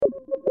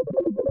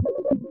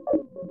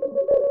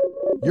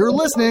You're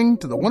listening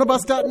to the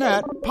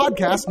oneofus.net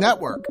podcast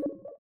network.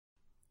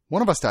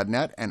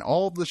 Oneofus.net and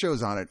all of the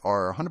shows on it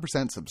are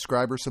 100%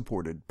 subscriber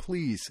supported.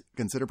 Please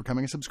consider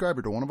becoming a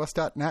subscriber to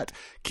oneofus.net.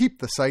 Keep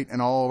the site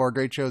and all of our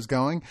great shows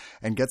going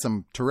and get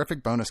some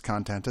terrific bonus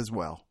content as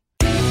well.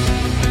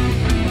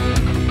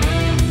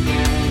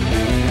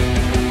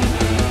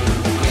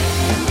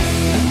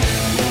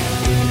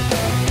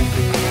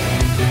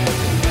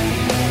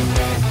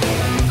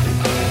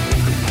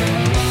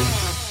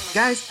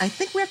 Guys, I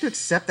think we have to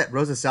accept that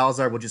Rosa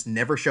Salazar will just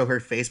never show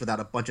her face without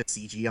a bunch of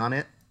CG on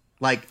it.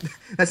 Like,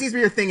 that seems to be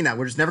your thing now.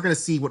 We're just never going to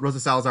see what Rosa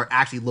Salazar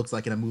actually looks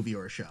like in a movie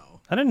or a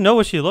show. I didn't know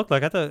what she looked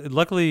like. I thought,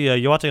 luckily,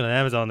 you're watching it on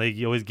Amazon.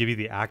 They always give you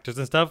the actors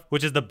and stuff,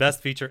 which is the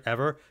best feature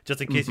ever,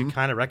 just in case you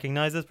kind of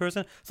recognize this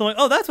person. So I'm like,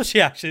 oh, that's what she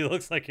actually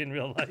looks like in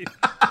real life.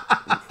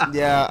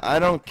 Yeah, I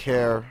don't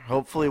care.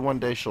 Hopefully one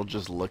day she'll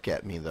just look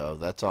at me, though.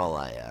 That's all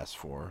I ask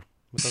for.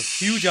 With those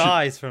huge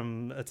eyes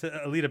from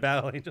Alita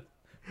Battle Angel.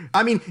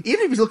 I mean,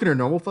 even if you look at her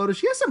normal photos,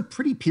 she has some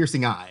pretty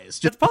piercing eyes.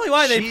 That's probably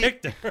why they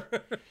picked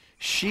her.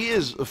 She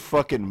is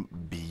fucking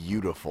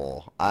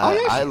beautiful.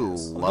 I love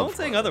no one's her.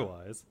 saying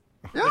otherwise.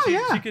 Yeah,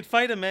 She could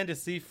fight Amanda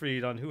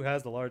Seyfried on who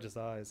has the largest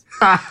eyes.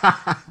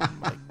 Oh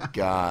my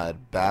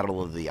god,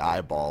 Battle of the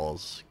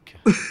Eyeballs.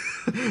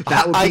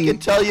 I can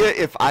tell you,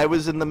 if I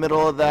was in the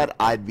middle of that,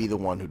 I'd be the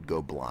one who'd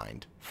go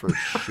blind, for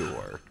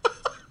sure.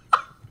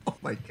 Oh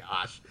my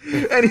gosh.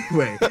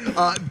 Anyway,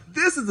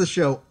 this is the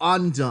show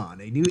Undone,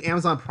 a new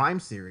Amazon Prime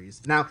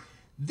series. Now,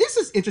 this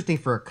is interesting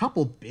for a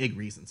couple big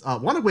reasons.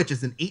 One of which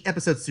is an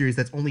 8-episode series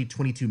that's only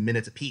 22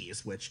 minutes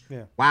apiece, which,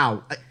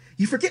 wow.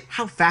 You forget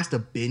how fast a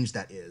binge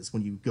that is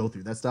when you go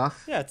through that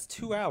stuff. Yeah, it's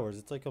 2 hours.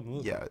 It's like a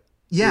movie.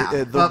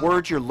 Yeah. The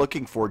word you're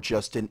looking for,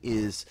 Justin,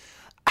 is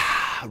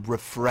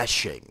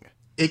refreshing.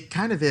 It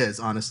kind of is,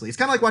 honestly. It's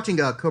kind of like watching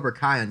Cobra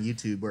Kai on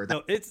YouTube.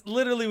 No, it's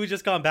literally, we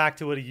just gone back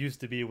to what it used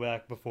to be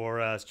back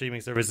before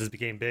streaming services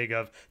became big,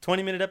 of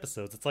 20-minute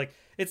episodes. It's like,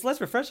 it's less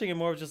refreshing and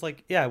more of just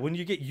like, yeah, when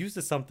you get used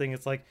to something,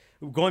 it's like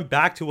going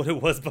back to what it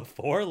was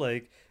before.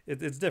 Like,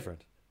 it's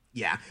different.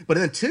 Yeah, but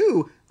then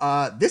two,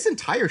 this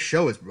entire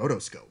show is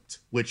rotoscoped,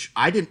 which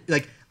I didn't,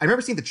 like, I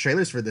remember seeing the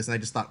trailers for this and I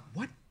just thought,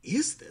 what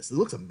is this? It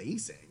looks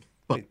amazing.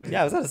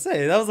 Yeah, I was about to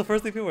say, that was the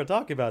first thing people were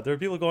talking about. There were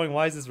people going,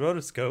 why is this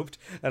rotoscoped?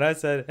 And I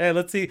said, hey,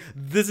 let's see,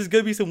 this is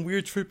going to be some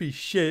weird trippy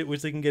shit,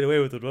 which they can get away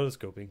with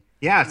rotoscoping.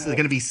 Yeah, it's going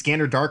to be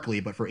Scanner Darkly,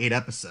 but for 8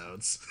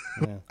 episodes.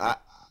 Yeah.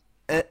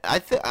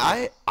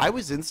 I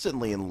was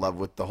instantly in love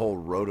with the whole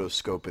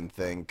rotoscoping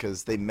thing,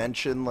 because they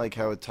mention like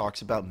how it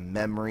talks about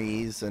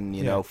memories and,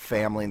 you know,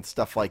 family and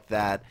stuff like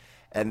that.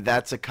 And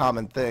that's a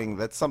common thing.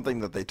 That's something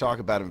that they talk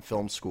about in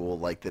film school,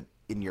 like that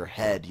in your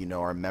head, you know,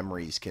 our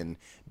memories can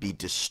be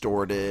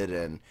distorted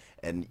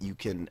and you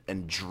can,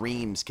 and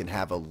dreams can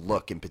have a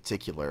look in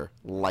particular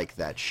like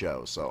that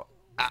show. So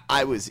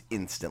I was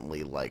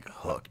instantly like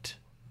hooked.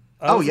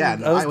 I was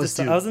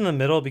in the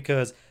middle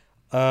because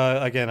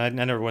again, I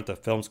never went to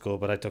film school,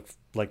 but I took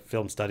like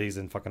film studies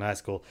in fucking high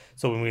school.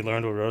 So when we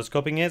learned what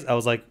rotoscoping is, I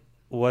was like,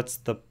 what's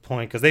the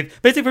point? Because they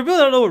basically, for people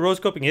that don't know what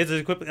rotoscoping is,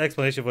 there's a quick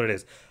explanation of what it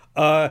is.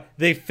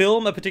 They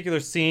film a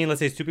particular scene. Let's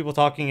say it's 2 people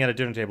talking at a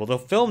dinner table. They'll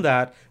film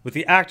that with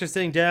the actors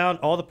sitting down,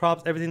 all the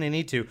props, everything they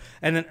need to,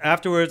 and then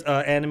afterwards,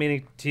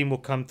 animating team will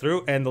come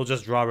through and they'll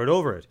just draw right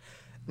over it.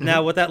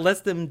 Now, what that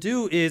lets them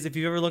do is, if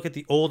you ever look at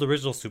the old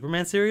original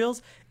Superman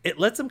serials, it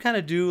lets them kind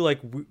of do like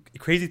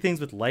crazy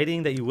things with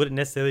lighting that you wouldn't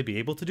necessarily be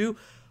able to do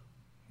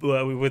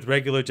with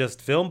regular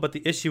just film. But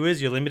the issue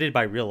is you're limited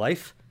by real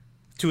life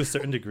to a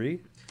certain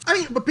degree. I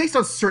mean, but based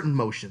on certain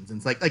motions, and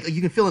it's like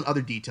you can fill in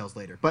other details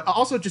later. But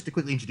also, just to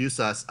quickly introduce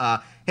us,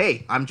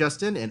 hey, I'm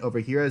Justin, and over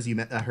here, as you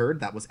heard,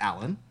 that was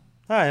Alan.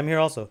 Hi, I'm here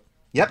also.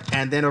 Yep,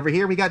 and then over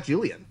here we got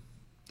Julian.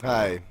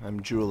 Hi,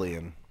 I'm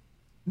Julian.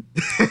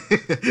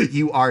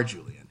 You are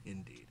Julian,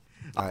 indeed.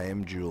 I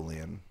am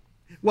Julian.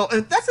 Well,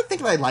 and that's the thing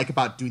that I like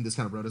about doing this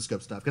kind of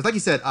rotoscope stuff, because like you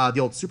said, the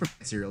old Superman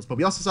serials, but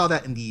we also saw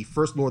that in the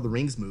first Lord of the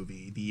Rings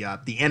movie,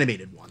 the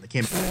animated one that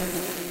came.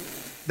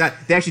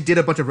 That they actually did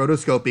a bunch of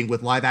rotoscoping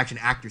with live action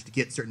actors to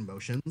get certain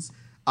motions.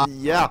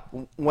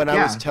 When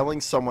I was telling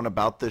someone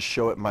about this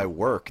show at my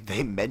work,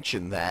 they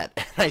mentioned that,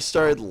 and I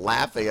started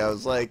laughing. I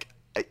was like,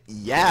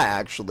 yeah,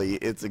 actually,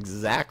 it's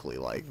exactly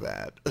like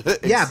that.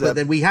 Yeah, but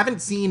then we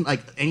haven't seen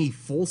like any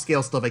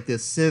full-scale stuff like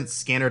this since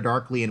Scanner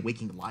Darkly and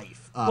Waking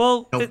Life.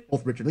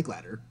 Both Richard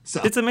Linklater. So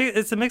it's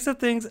a mix of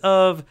things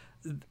of.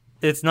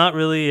 It's not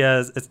really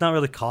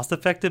cost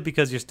effective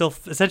because you're still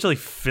essentially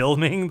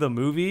filming the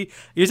movie.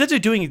 You're essentially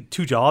doing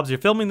 2 jobs. You're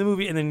filming the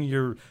movie and then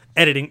you're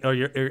editing or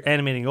you're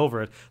animating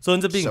over it. So it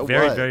ends up being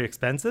very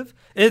expensive.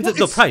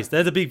 The price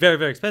ends up being very,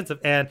 very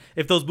expensive. And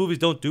if those movies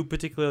don't do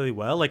particularly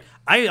well, like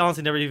I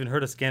honestly never even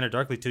heard of Scanner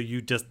Darkly till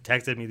you just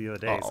texted me the other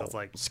day. So it's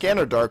like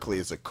Scanner Darkly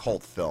is a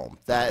cult film.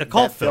 That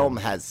film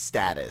has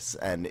status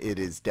and it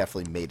has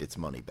definitely made its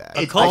money back.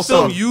 A cult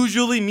film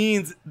usually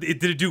means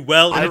it did do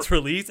well in its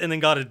release and then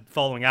got it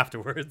following afterwards.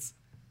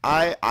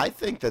 I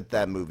think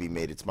that movie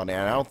made its money,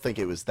 and I don't think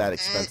it was that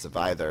expensive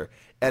either.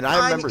 And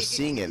I remember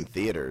seeing it in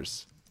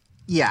theaters.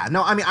 Yeah,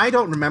 no, I mean, I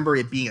don't remember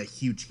it being a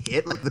huge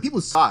hit. Like, the people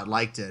who saw it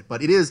liked it,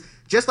 but it is,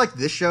 just like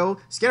this show,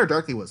 Scanner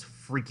Darkly was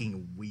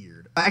freaking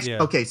weird. Actually,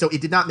 Yeah. okay, so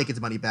it did not make its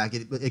money back.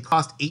 It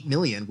cost $8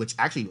 million, which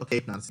actually,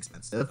 okay, not as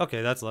expensive.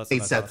 Okay, that's less than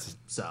I 8 thought. cents,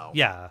 so.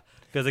 Yeah,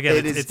 because again,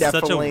 It is it's such a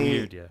definitely-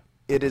 weird. Yeah.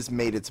 It has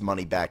made its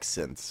money back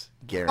since.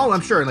 Guaranteed. Oh,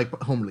 I'm sure, like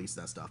home release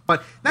and that stuff.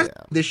 But that's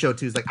Yeah. this show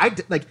too. Is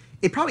like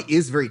it probably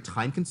is very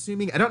time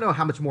consuming. I don't know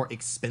how much more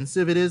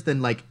expensive it is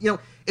than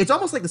it's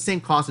almost like the same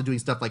cost of doing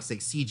stuff like say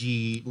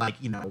CG, like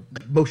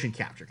motion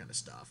capture kind of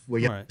stuff where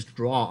you have Right. to just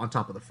draw on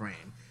top of the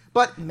frame.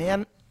 But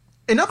Man,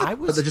 enough I of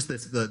was- just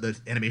the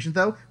animation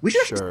though. We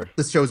should Sure.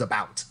 this show's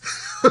about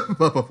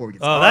before we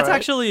get Oh, started.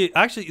 that's Alright.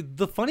 actually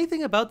the funny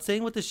thing about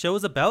saying what the show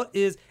is about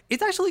is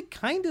it's actually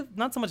kind of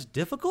not so much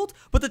difficult,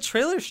 but the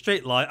trailer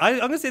straight lie. I'm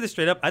gonna say this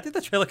straight up. I think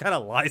the trailer kind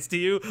of lies to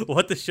you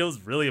what the show's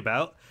really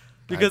about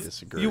because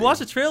disagree. you watch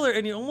the trailer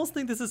and you almost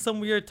think this is some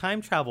weird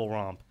time travel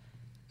romp.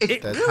 It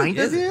It kind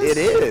of isn't. is.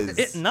 it is.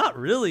 It not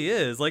really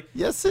is. Like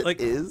Yes, it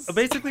like, is.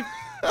 Basically,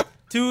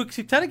 to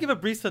kind of give a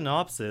brief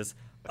synopsis,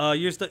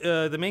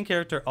 the main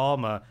character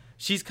Alma.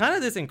 She's kind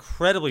of this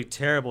incredibly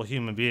terrible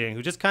human being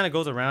who just kind of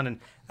goes around and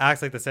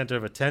acts like the center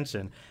of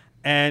attention,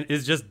 and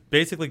is just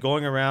basically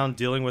going around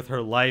dealing with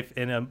her life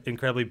in an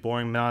incredibly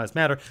boring, monotonous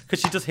manner because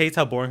she just hates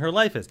how boring her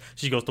life is.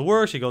 She goes to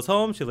work, she goes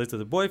home, she lives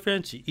with her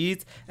boyfriend, she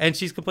eats, and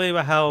she's complaining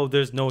about how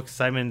there's no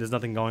excitement, there's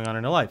nothing going on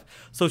in her life.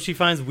 So she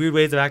finds weird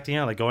ways of acting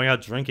out, like going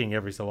out drinking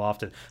every so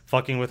often,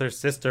 fucking with her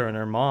sister and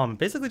her mom,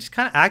 basically just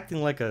kind of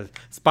acting like a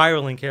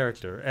spiraling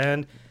character.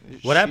 And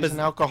what happens? She's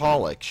an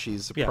alcoholic.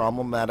 She's a Yeah.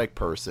 problematic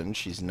person.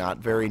 She's not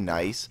very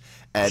nice.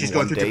 And She's one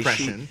going through day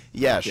depression.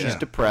 she's Yeah.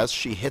 depressed.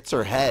 She hits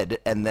her head,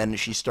 and then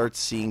she starts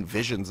seeing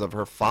visions of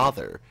her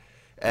father.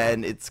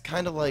 And it's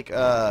kind of like,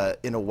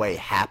 in a way,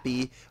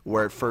 happy,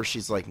 where at first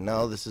she's like,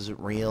 no, this isn't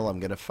real.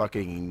 I'm going to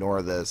fucking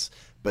ignore this.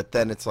 But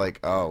then it's like,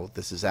 oh,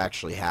 this is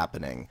actually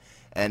happening.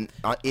 And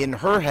in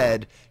her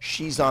head,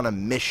 she's on a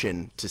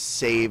mission to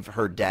save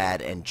her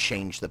dad and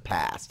change the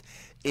past.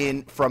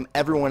 From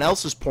everyone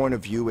else's point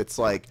of view, it's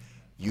like,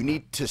 you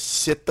need to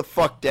sit the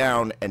fuck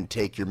down and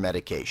take your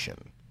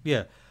medication.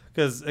 Yeah,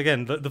 because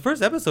again, the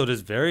first episode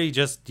is very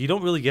just you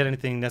don't really get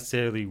anything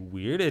necessarily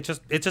weird. It's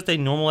just a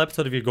normal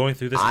episode of you going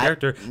through this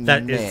character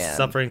that is man.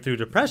 suffering through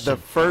depression. The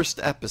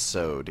first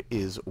episode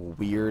is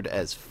weird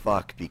as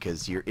fuck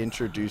because you're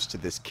introduced to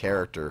this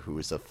character who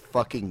is a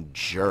fucking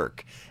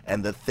jerk,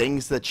 and the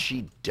things that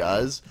she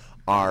does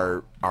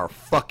are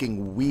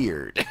fucking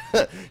weird.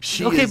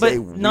 She Okay, is but a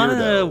not in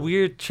a weirdo.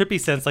 weird trippy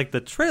sense like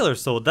the trailer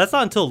sold. That's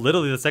not until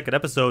literally the second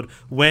episode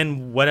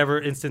when whatever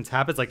instance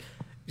happens. Like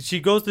she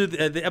goes through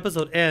the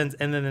episode ends,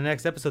 and then the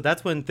next episode,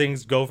 that's when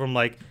things go from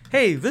like,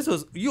 hey,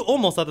 you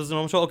almost thought this was a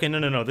normal show. Okay,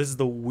 no, this is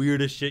the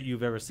weirdest shit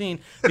you've ever seen,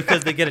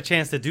 because they get a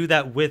chance to do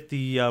that with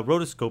the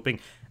rotoscoping.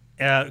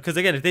 Because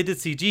again, if they did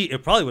CG,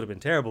 it probably would have been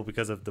terrible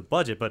because of the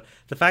budget. But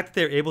the fact that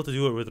they're able to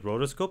do it with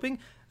rotoscoping,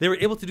 they were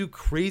able to do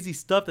crazy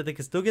stuff that they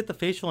could still get the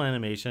facial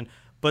animation,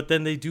 but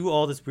then they do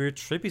all this weird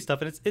trippy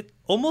stuff, and it's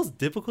almost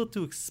difficult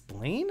to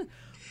explain.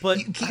 But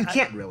You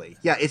can't really.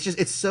 Yeah, it's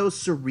so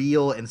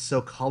surreal and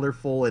so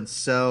colorful and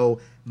so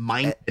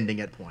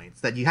mind-bending at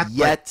points that you have to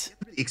Yet-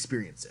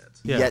 experience it.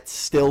 Yeah. Yet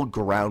still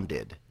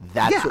grounded.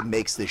 That's Yeah. what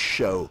makes this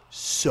show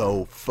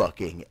so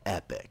fucking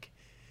epic.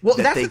 Well,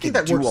 that that's they the thing can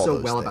that do works all so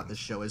those well about things. this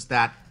show is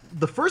that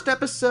the first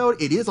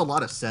episode, it is a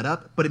lot of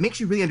setup, but it makes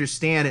you really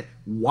understand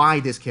why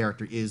this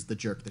character is the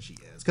jerk that she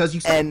is. Because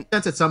you And-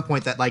 sense at some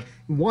point that, like,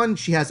 one,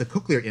 she has a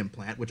cochlear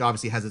implant, which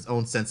obviously has its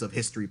own sense of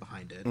history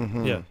behind it.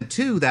 yeah. And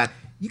two, that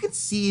you can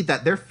see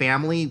that their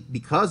family,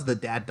 because of the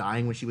dad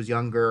dying when she was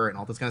younger and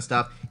all this kind of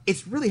stuff,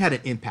 it's really had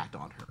an impact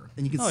on her.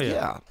 And you can see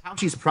yeah. how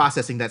she's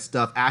processing that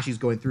stuff as she's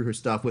going through her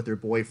stuff with her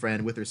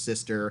boyfriend, with her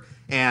sister,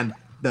 and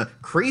the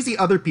crazy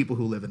other people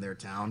who live in their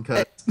town.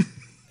 Because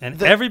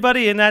And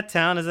everybody in that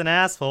town is an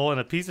asshole and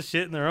a piece of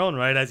shit in their own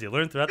right, as you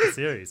learn throughout the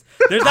series.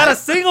 There's not a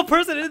single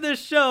person in this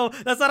show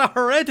that's not a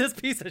horrendous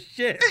piece of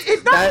shit.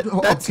 it's not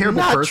a That's terrible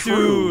not person.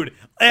 true. Dude,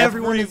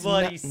 Everyone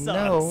everybody is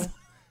sucks.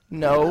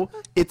 No,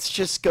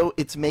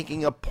 it's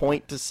making a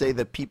point to say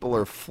that people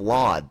are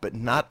flawed, but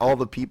not all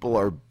the people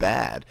are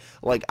bad.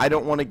 Like, I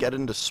don't want to get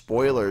into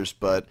spoilers,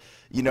 but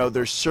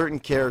there's certain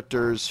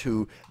characters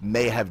who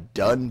may have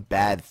done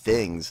bad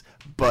things,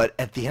 but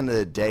at the end of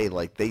the day,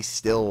 like, they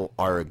still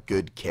are a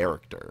good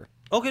character.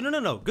 Okay,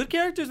 no. Good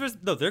characters.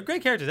 No, they're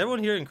great characters.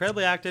 Everyone here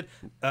incredibly acted.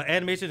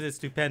 Animation is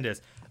stupendous.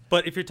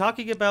 But if you're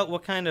talking about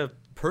what kind of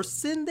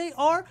person they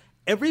are,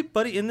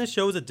 everybody in this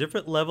show is a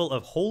different level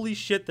of holy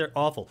shit, they're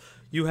awful.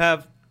 You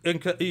have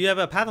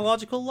a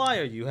pathological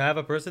liar. You have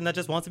a person that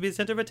just wants to be the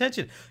center of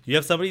attention. You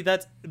have somebody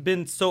that's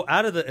been so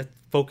out of the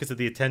focus of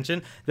the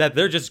attention that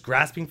they're just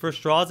grasping for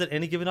straws at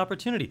any given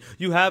opportunity.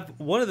 You have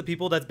one of the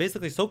people that's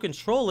basically so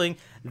controlling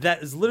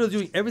that is literally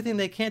doing everything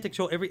they can to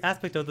control every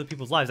aspect of other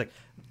people's lives. Like,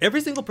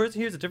 every single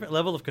person here is a different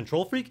level of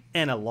control freak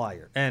and a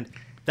liar. And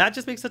that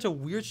just makes such a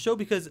weird show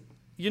because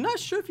you're not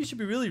sure if you should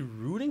be really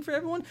rooting for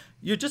everyone.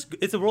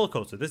 It's a roller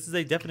coaster. This is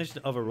a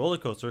definition of a roller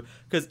coaster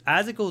because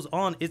as it goes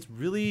on, it's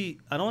really,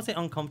 I don't want to say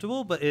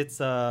uncomfortable, but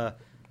it's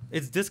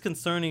it's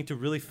disconcerting to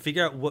really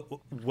figure out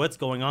what's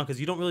going on because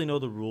you don't really know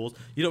the rules.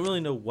 You don't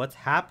really know what's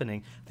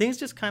happening. Things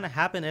just kind of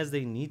happen as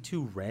they need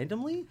to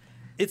randomly.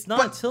 It's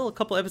not until a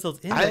couple episodes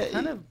in that it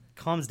kind of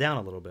calms down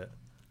a little bit.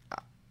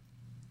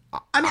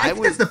 I mean, I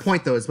think that's the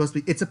point, though.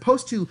 It's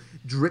supposed to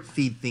drip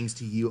feed things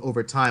to you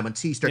over time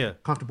until you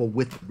start comfortable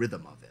with the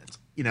rhythm of it.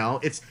 You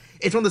know, it's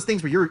one of those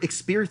things where you're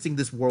experiencing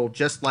this world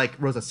just like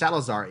Rosa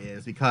Salazar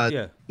is because,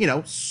 you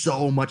know,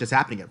 so much is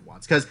happening at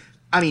once. Because,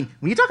 I mean,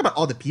 when you talk about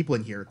all the people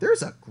in here,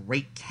 there's a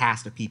great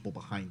cast of people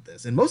behind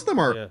this. And most of them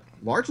are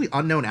largely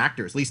unknown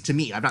actors, at least to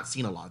me. I've not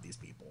seen a lot of these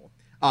people.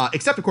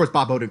 Except, of course,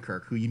 Bob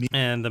Odenkirk, who you meet.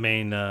 And the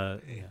main,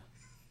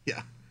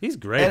 Yeah. He's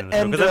great in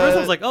this because at first I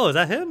was like, oh, is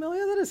that him? Oh,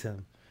 yeah, that is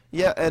him.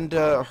 Yeah, and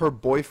her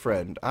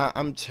boyfriend.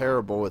 I'm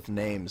terrible with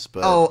names,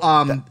 but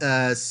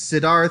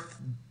Siddharth.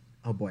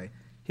 Oh boy,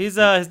 his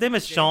name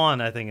is Sean,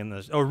 I think, in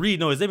the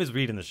Reed. No, his name is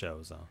Reed in the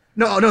show. So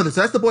no.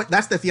 So that's the boy.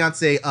 That's the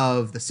fiance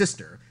of the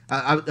sister.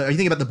 Are you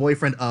thinking about the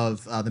boyfriend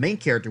of the main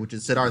character, which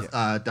is Siddharth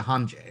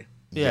Dhanje?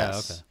 Yeah.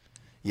 Yes. Okay.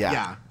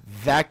 Yeah,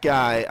 that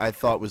guy I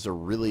thought was a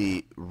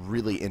really,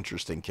 really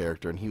interesting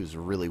character, and he was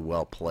really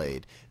well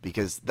played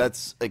because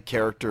that's a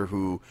character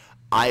who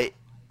I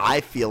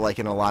feel like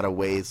in a lot of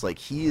ways, like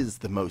he is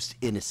the most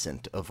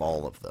innocent of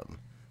all of them.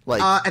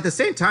 Like at the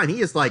same time,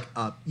 he is like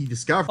you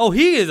discover. Oh,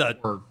 he is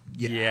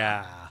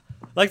yeah.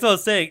 Like I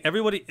was saying,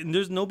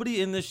 there's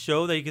nobody in this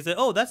show that you can say,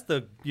 oh, that's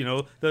the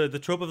the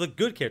trope of the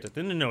good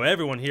character. No,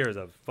 everyone here is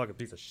a fucking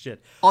piece of shit.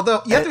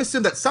 Although you have to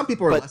assume that some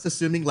people are less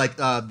assuming, like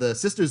the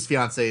sister's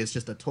fiance is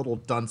just a total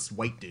dunce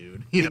white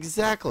dude. You know?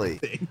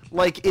 Exactly.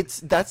 Like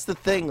that's the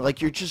thing.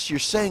 Like you're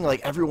saying like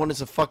everyone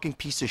is a fucking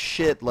piece of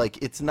shit.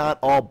 Like it's not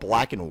all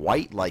black and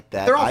white like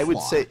that. They're all I would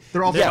flawed. say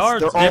they're all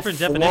flawed. they're all different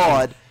flawed.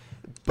 definitions.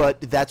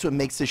 But that's what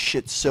makes this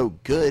shit so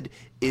good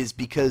is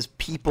because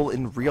people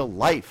in real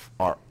life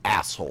are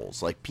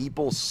assholes. Like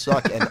people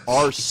suck and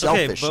are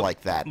selfish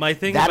like that.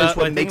 That is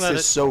what makes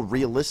this so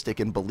realistic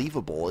and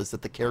believable is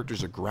that the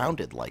characters are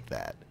grounded like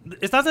that.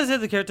 It's not to say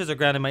the characters are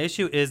grounded. My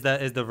issue is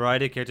the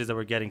variety of characters that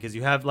we're getting because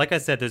you have, like I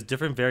said, there's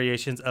different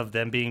variations of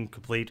them being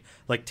complete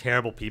like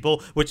terrible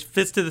people, which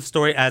fits to the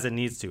story as it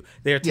needs to.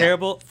 They are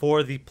terrible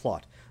for the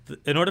plot.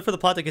 In order for the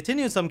plot to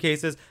continue in some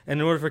cases, and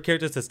in order for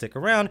characters to stick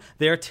around,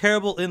 they are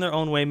terrible in their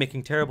own way,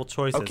 making terrible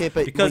choices. Okay,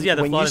 but because they're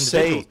flawed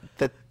individuals.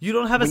 That you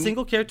don't have a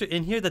single character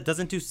in here that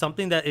doesn't do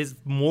something that is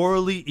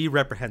morally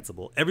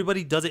irreprehensible.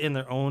 Everybody does it in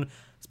their own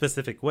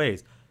specific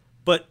ways.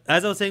 But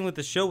as I was saying with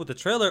the show, with the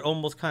trailer,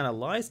 almost kind of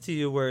lies to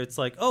you where it's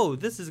like, oh,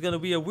 this is going to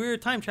be a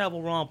weird time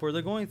travel romp where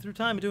they're going through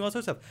time and doing all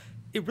sorts of stuff.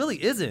 It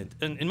really isn't.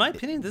 And in my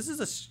opinion, this is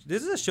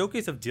a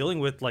showcase of dealing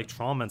with like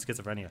trauma and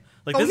schizophrenia.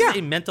 Like this is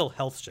a mental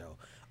health show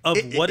of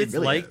what it's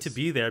really like to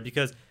be there,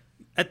 because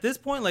at this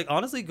point, like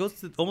honestly, it goes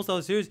to almost all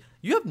the series.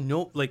 You have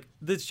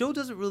the show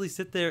doesn't really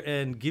sit there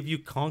and give you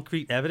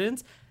concrete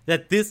evidence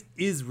that this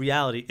is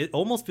reality. It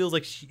almost feels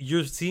like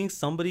you're seeing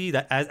somebody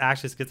that is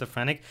actually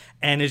schizophrenic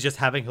and is just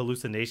having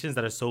hallucinations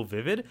that are so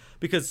vivid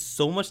because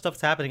so much stuff's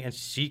happening and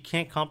she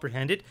can't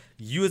comprehend it.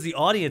 You as the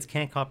audience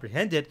can't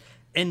comprehend it,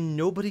 and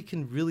nobody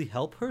can really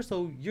help her.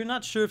 So you're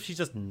not sure if she's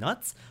just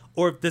nuts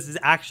or if this is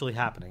actually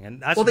happening.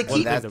 And that's one of the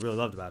things I really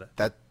loved about it.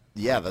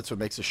 That's what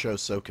makes the show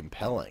so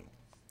compelling.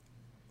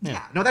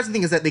 Yeah, no, that's the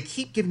thing is that they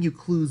keep giving you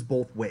clues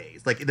both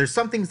ways. Like, there's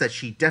some things that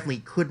she definitely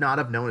could not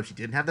have known if she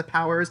didn't have the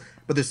powers,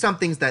 but there's some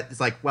things that it's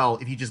like, well,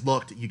 if you just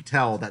looked, you could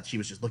tell that she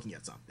was just looking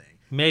at something.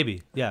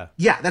 Maybe, yeah.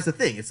 Yeah, that's the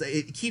thing.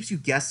 It keeps you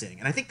guessing,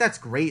 and I think that's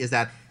great. Is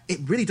that it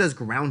really does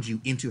ground you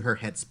into her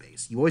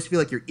headspace. You always feel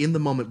like you're in the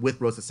moment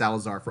with Rosa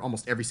Salazar for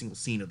almost every single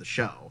scene of the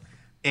show.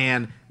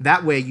 And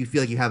that way you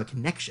feel like you have a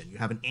connection. You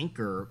have an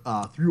anchor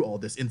through all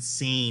this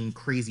insane,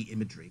 crazy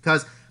imagery.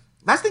 Because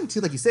last thing, too,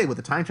 like you say, with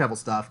the time travel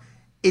stuff,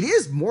 it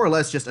is more or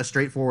less just a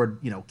straightforward,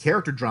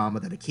 character drama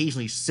that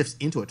occasionally sifts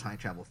into a time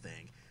travel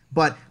thing.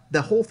 But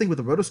the whole thing with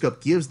the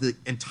rotoscope gives the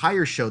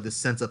entire show this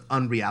sense of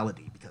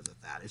unreality because of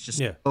that. It's just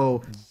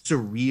so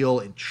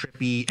surreal and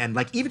trippy. And,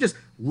 like, even just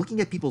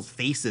looking at people's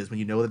faces when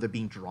you know that they're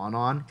being drawn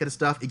on kind of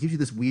stuff, it gives you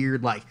this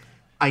weird, like,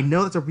 I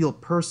know that's a real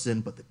person,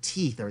 but the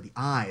teeth or the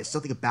eyes,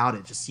 something about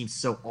it just seems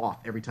so off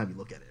every time you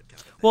look at it.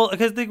 Well,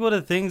 because I think one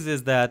of the things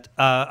is that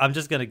I'm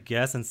just going to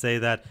guess and say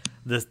that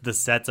the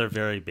sets are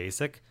very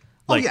basic.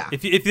 Like,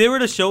 if they were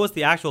to show us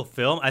the actual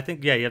film, I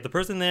think, you have the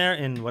person there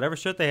in whatever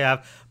shirt they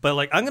have. But,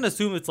 like, I'm going to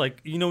assume it's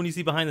like, when you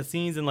see behind the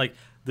scenes and, like,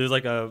 there's,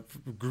 like, a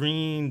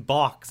green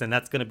box and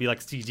that's going to be, like,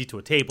 CG to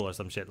a table or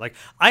some shit. Like,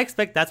 I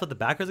expect that's what the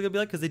backgrounds are going to be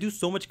like because they do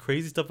so much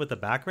crazy stuff with the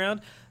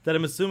background that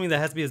I'm assuming that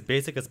has to be as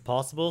basic as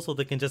possible so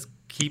they can just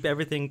keep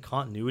everything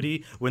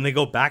continuity when they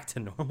go back to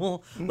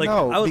normal. Like,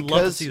 I would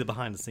love to see the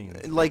behind the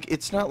scenes. Like,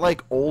 it's not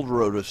like old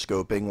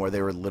rotoscoping where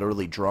they were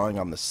literally drawing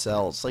on the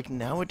cells. Like,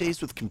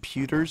 nowadays with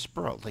computers,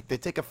 bro, like, they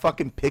take a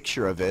fucking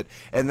picture of it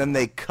and then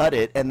they cut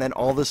it and then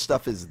all this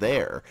stuff is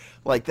there.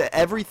 Like,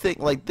 everything,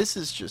 like, this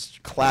is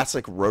just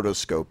classic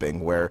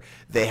rotoscoping where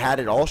they had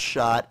it all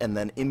shot and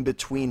then in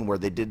between where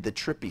they did the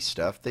trippy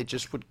stuff, they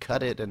just would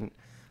cut it and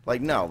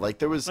Like, no, like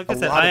there was Like a I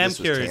said, lot I of am this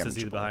was curious to see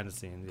the tangible. behind the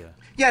scenes. Yeah.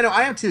 Yeah, no,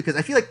 I am too, because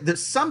I feel like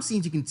there's some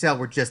scenes you can tell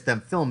were just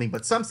them filming,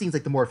 but some scenes,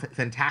 like the more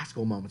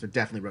fantastical moments, are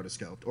definitely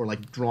rotoscoped or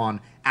like drawn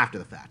after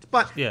the fact.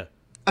 But Yeah.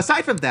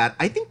 aside from that,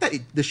 I think that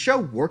the show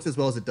works as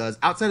well as it does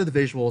outside of the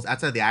visuals,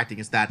 outside of the acting,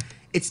 is that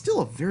it's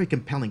still a very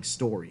compelling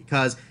story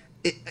because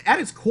at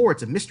its core,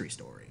 it's a mystery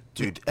story.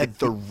 Dude,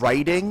 the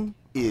writing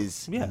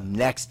is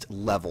next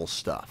level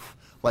stuff.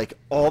 Like,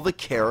 all the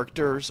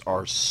characters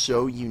are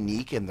so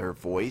unique in their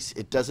voice.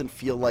 It doesn't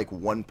feel like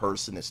one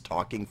person is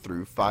talking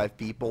through 5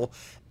 people.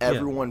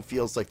 Everyone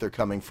feels like they're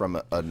coming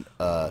from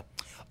a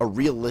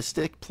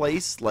realistic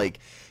place. Like,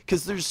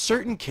 because there's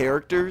certain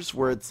characters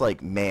where it's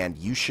like, man,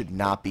 you should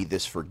not be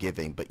this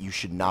forgiving, but you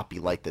should not be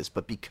like this.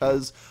 But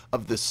because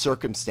of the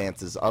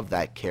circumstances of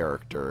that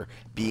character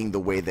being the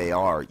way they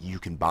are, you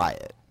can buy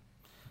it.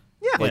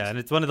 Yeah, Yeah, and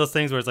it's one of those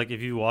things where it's like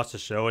if you watch the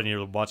show and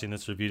you're watching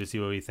this review to see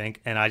what we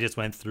think, and I just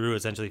went through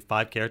essentially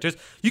 5 characters,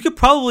 you could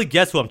probably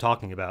guess who I'm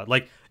talking about.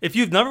 Like, if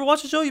you've never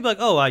watched the show, you'd be like,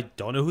 oh, I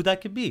don't know who that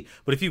could be.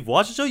 But if you've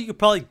watched the show, you could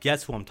probably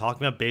guess who I'm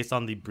talking about based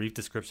on the brief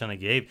description I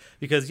gave.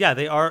 Because, yeah,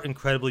 they are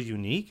incredibly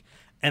unique,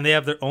 and they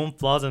have their own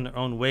flaws and their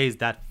own ways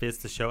that fits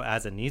the show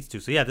as it needs to.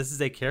 So, yeah, this is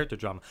a character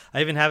drama.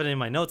 I even have it in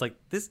my notes, like,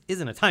 this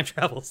isn't a time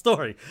travel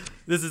story.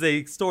 This is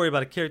a story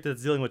about a character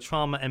that's dealing with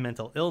trauma and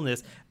mental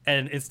illness,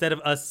 and instead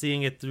of us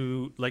seeing it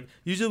through, like,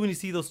 usually when you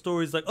see those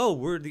stories, like, oh,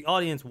 we're the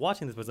audience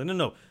watching this, but it's like,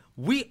 no,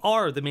 we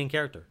are the main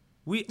character.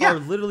 We are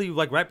literally,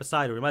 like, right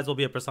beside her. We might as well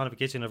be a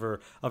personification of her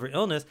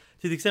illness,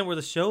 to the extent where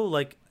the show,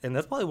 like, and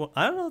that's probably what,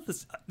 I don't know if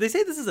this, they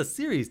say this is a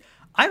series.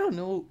 I don't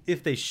know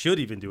if they should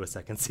even do a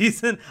second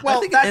season. Well, I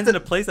think it ends in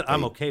a place that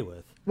I'm okay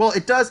with. Well,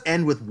 it does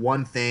end with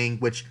one thing,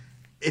 which,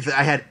 if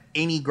I had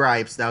any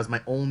gripes, that was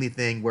my only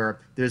thing,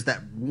 where there's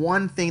that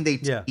one thing they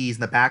tease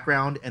in the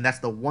background, and that's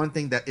the one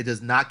thing that it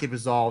does not get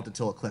resolved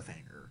until a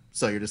cliffhanger.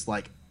 So you're just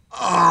like,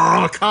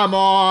 oh, come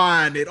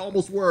on! It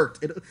almost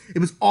worked. It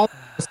was all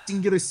a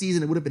singular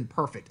season. It would have been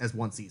perfect as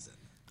one season.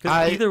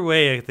 Because either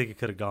way, I think it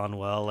could have gone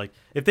well. Like,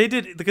 if they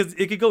did, because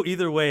it could go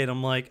either way, and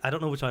I'm like, I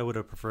don't know which I would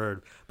have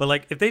preferred. But,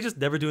 like, if they just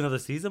never do another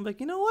season, I'm like,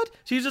 you know what?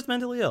 She's just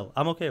mentally ill.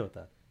 I'm okay with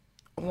that.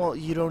 Well,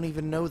 you don't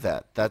even know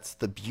that. That's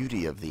the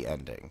beauty of the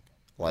ending.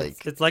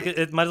 Like, it's like,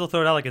 it might as well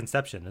throw it out like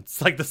Inception. It's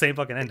like the same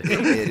fucking ending.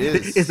 it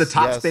is. Is the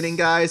top spinning,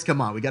 guys?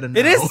 Come on, we gotta know.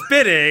 It is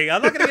spinning.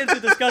 I'm not going to get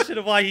into a discussion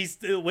of why he's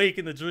still awake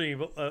in the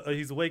dream.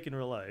 He's awake in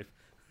real life.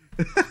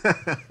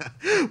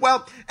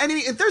 Well, and I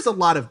mean, there's a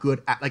lot of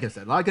good, like I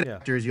said, a lot of good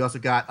actors. You also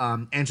got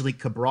Angelique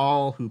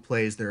Cabral, who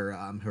plays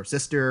her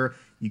sister.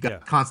 You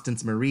got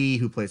Constance Marie,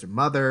 who plays her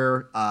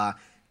mother.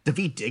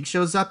 Daveed Diggs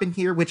shows up in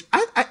here, which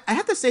I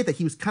have to say that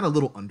he was kind of a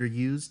little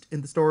underused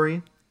in the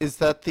story. Is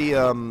that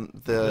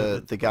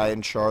the guy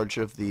in charge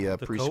of the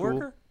preschool?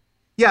 Coworker?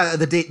 Yeah,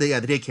 the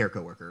daycare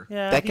coworker.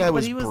 Yeah, That guy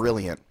was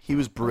brilliant. He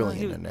was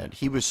brilliant in it.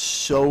 He was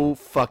so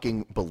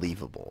fucking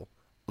believable.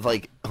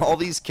 Like, all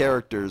these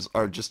characters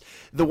are just...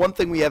 The one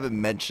thing we haven't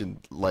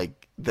mentioned,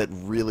 like, that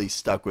really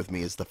stuck with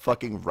me is the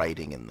fucking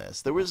writing in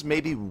this. There was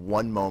maybe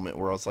one moment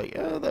where I was like,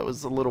 that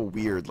was a little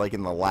weird, like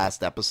in the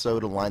last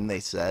episode, a line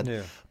they said.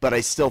 Yeah. But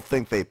I still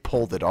think they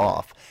pulled it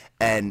off.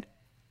 And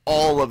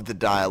all of the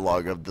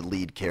dialogue of the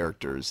lead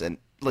characters, and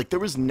like,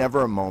 there was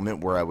never a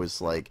moment where I was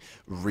like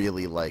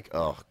really like,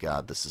 oh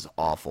god, this is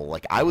awful.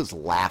 Like, I was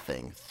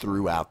laughing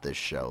throughout this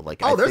show. Like,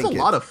 there's a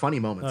lot of funny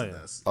moments in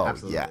this. Oh,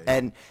 absolutely.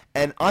 Yeah,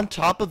 and on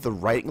top of the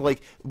writing,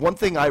 like, one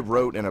thing I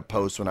wrote in a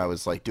post when I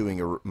was like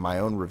doing my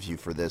own review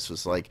for this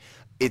was like,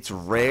 it's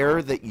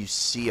rare that you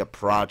see a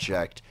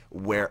project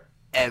where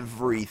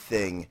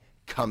everything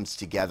comes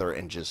together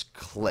and just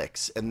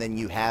clicks, and then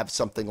you have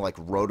something like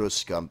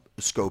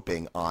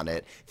rotoscoping on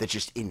it that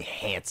just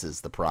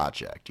enhances the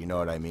project. You know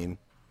what I mean?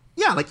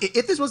 Yeah, like,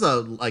 if this was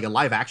a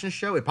live action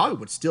show, it probably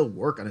would still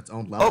work on its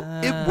own level.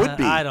 Oh, it would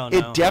be. I don't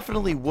know. It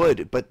definitely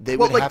would, but they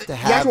would have to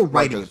have the actual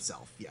writing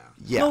itself.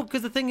 Yeah. No,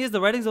 because the thing is,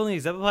 the writing's only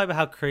exemplified by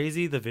how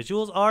crazy the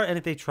visuals are, and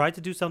if they tried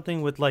to do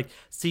something with like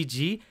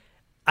CG,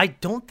 I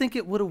don't think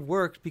it would have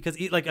worked, because,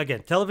 like,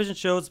 again, television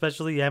shows,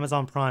 especially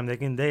Amazon Prime,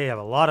 they have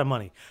a lot of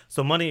money,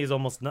 so money is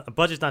almost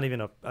budget's not even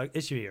a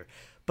issue here.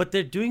 But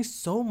they're doing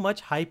so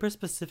much hyper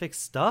specific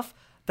stuff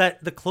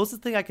that the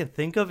closest thing I can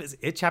think of is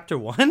It Chapter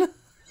 1.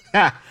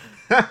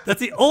 That's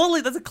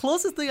the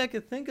closest thing I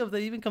could think of that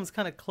even comes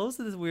kind of close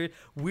to this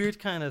weird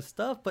kind of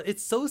stuff. But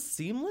it's so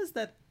seamless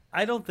that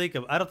I don't think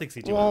CG would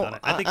have done it.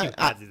 I think you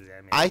had to do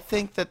that. I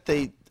think that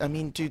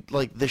dude,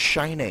 like, The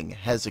Shining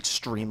has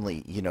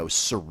extremely,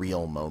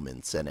 surreal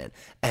moments in it,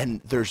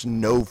 and there's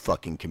no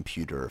fucking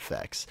computer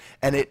effects,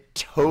 and it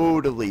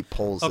totally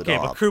pulls it off. Okay,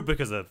 but Kubrick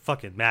is a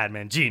fucking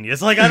madman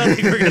genius. Like, I don't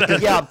think we're gonna.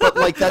 Yeah, but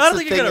like, that's I don't the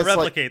think thing, you're gonna it's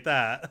replicate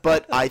that.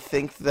 But I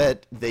think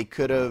that they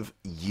could have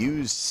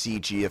used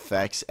CG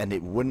effects, and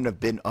it wouldn't have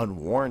been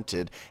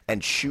unwarranted.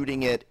 And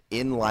shooting it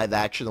in live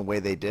action the way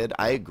they did,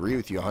 I agree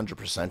with you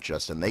 100%,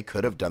 Justin. They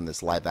could have done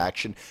this live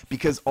action,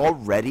 because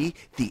already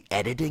the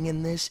editing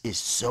in this is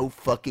so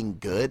fucking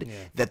good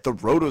that the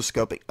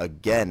rotoscoping,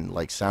 again,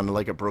 like sounded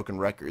like a broken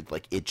record,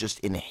 like it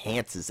just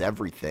enhances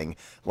everything,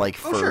 like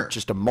for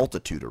just a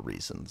multitude of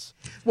reasons.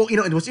 Well,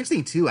 and what's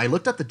interesting too, I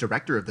looked up the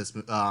director of this,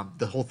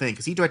 the whole thing,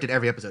 because he directed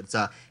every episode. It's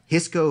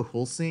Hisko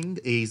Hulsing.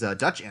 He's a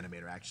Dutch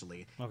animator,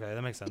 actually. Okay,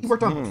 that makes sense. He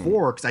worked on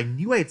before, because I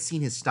knew I had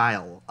seen his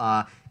style.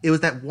 It was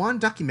that one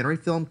documentary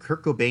film,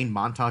 Kurt Cobain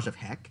Montage of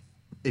Heck.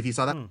 If you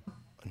saw that.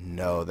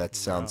 No, that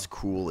sounds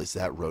cool. Is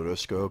that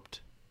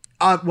rotoscoped?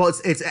 Well,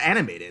 it's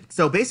animated.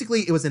 So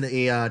basically, it was in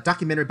a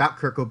documentary about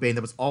Kurt Cobain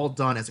that was all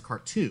done as a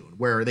cartoon,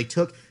 where they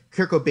took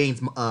Kurt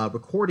Cobain's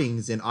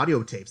recordings and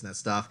audio tapes and that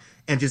stuff,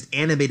 and just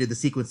animated the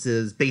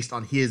sequences based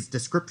on his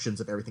descriptions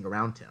of everything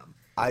around him.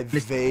 I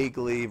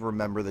vaguely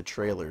remember the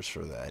trailers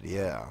for that.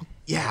 Yeah.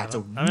 Yeah, it's a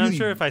I mean, I'm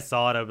sure if I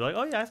saw it, I'd be like,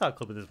 oh yeah, I saw a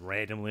clip of this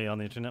randomly on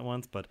the internet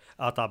once, but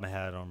off the top of my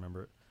head, I don't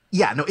remember it.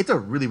 Yeah, no, it's a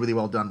really, really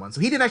well done one.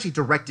 So he didn't actually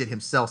direct it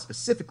himself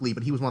specifically,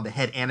 but he was one of the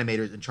head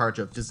animators in charge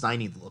of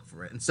designing the look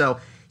for it. And so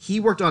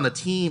he worked on a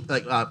team,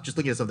 like just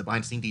looking at some of the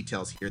behind-the-scene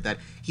details here, that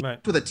he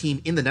worked with a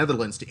team in the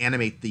Netherlands to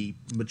animate the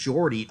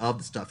majority of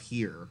the stuff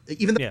here.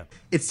 Even though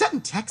it's set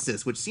in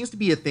Texas, which seems to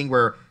be a thing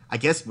where I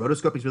guess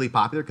rotoscoping is really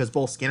popular because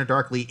both Scanner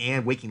Darkly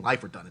and Waking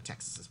Life were done in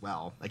Texas as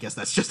well. I guess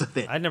that's just a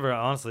thing. I never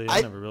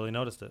really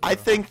noticed it. I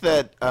think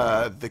that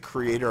the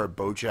creator of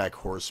BoJack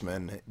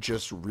Horseman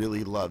just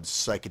really loves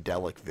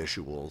psychedelic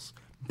visuals,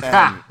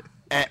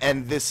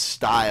 and this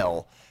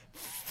style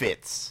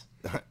fits.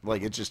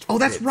 Like it just. Oh,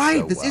 that's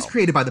right. So this is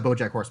created by the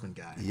BoJack Horseman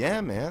guy.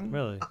 Yeah, man.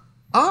 Really.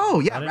 Oh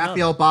yeah,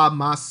 Raphael Bob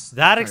Moss.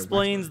 That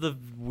explains the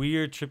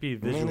weird trippy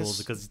visuals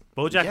because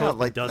BoJack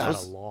Horseman does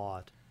that a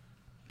lot.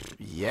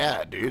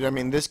 Yeah, dude. I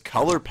mean, this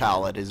color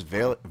palette is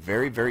very,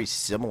 very, very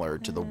similar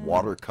to the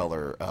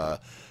watercolor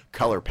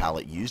color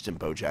palette used in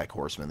BoJack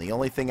Horseman. The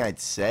only thing I'd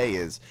say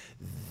is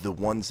the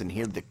ones in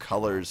here, the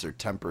colors are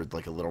tempered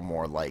like a little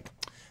more like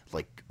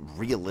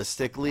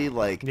realistically,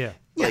 like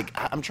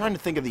I'm trying to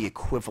think of the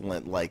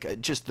equivalent,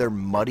 like just they're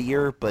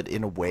muddier, but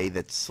in a way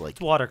that's like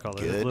it's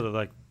watercolor. Good. It's literally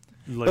like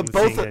but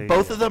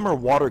both of them are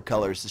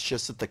watercolors. It's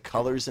just that the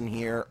colors in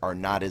here are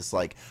not as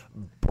like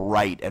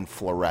bright and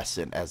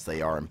fluorescent as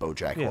they are in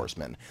BoJack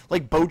Horseman.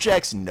 Like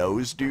BoJack's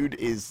nose, dude,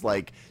 is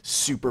like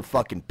super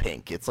fucking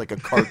pink. It's like a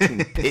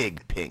cartoon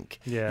pig pink.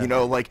 Yeah. You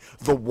know, like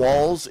the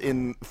walls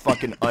in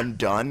fucking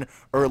Undone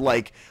are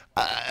like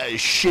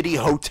shitty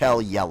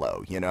hotel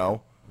yellow. You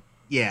know.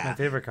 Yeah. My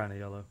favorite kind of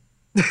yellow.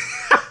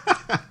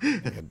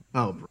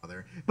 Oh,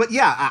 brother. But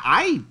yeah,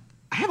 I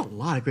have a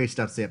lot of great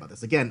stuff to say about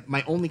this. Again,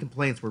 my only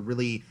complaints were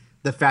really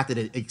the fact that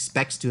it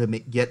expects to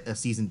get a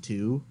season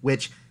 2,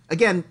 which,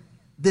 again,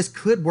 this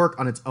could work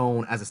on its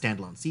own as a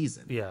standalone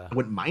season. Yeah. I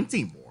wouldn't mind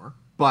seeing more,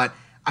 but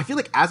I feel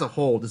like as a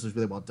whole, this was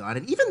really well done.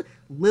 And even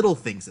little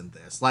things in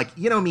this, like,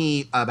 you know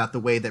me about the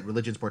way that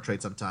religion's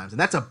portrayed sometimes, and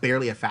that's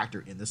barely a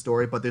factor in the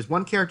story, but there's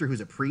one character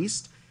who's a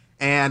priest,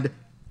 and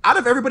out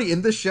of everybody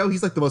in this show,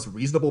 he's like the most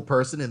reasonable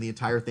person in the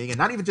entire thing, and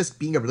not even just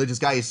being a religious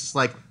guy, he's just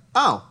like,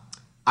 oh,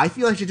 I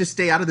feel I should just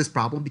stay out of this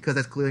problem because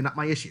that's clearly not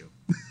my issue.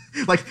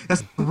 Like,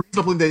 that's the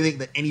reasonable thing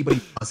that anybody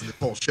does in this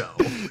whole show.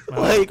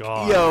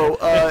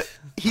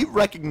 He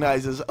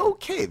recognizes,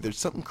 okay, there's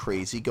something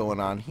crazy going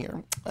on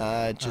here.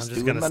 Just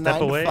doing my 9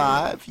 to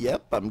 5.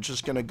 Yep, I'm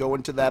just going to go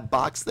into that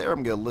box there.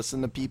 I'm going to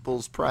listen to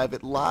people's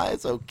private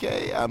lies.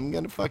 Okay, I'm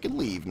going to fucking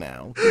leave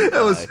now.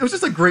 It was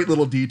just a great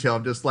little detail.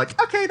 I'm just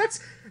like, okay, that's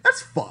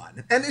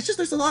fun. And it's just,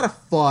 there's a lot of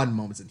fun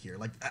moments in here.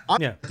 Like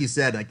you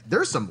said, like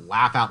there's some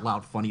laugh out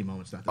loud funny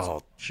moments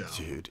about this show.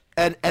 Dude.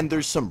 And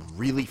there's some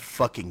really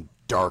fucking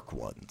dark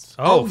ones.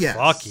 Oh yes.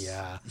 Fuck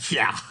yeah.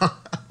 Yeah.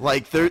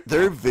 Like there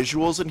are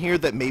visuals in here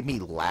that made me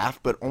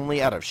laugh, but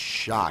only out of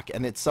shock.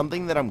 And it's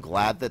something that I'm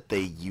glad that they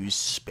use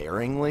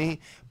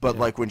sparingly. But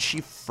like when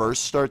she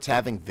first starts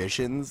having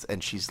visions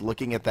and she's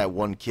looking at that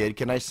one kid,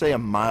 can I say a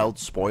mild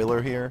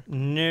spoiler here?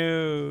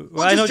 No.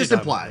 Well, I know just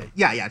imply.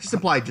 Yeah, just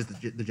imply just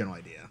the general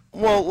idea.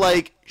 Well,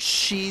 like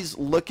she's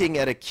looking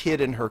at a kid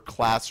in her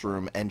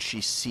classroom and she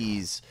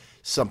sees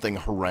something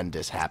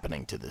horrendous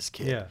happening to this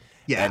kid. Yeah.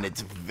 Yeah. And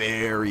it's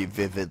very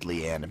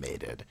vividly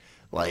animated.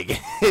 Like,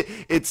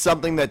 it's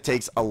something that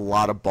takes a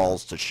lot of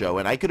balls to show.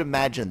 And I could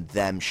imagine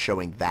them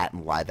showing that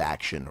in live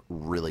action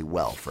really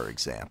well, for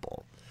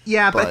example.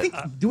 Yeah, but I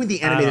think doing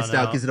the animated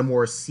style gives it a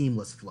more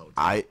seamless flow.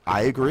 I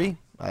agree.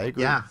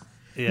 Yeah.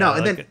 Yeah, no,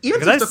 and then even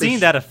because I've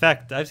seen that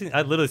effect. I've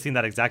literally seen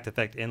that exact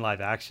effect in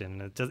live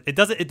action. It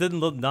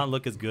didn't not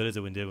look as good as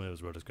it did when it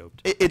was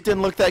rotoscoped. It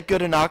didn't look that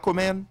good in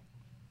Aquaman.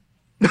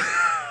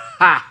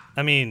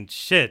 I mean,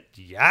 shit.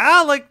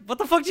 Yeah, like what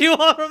the fuck do you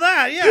want from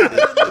that?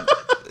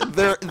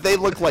 Yeah. They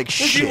look like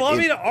shit. Do you want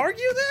me to argue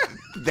that?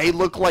 They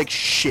look like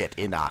shit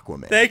in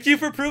Aquaman. Thank you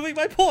for proving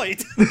my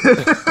point.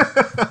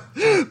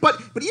 But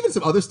even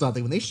some other stuff,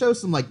 like when they show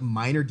some like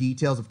minor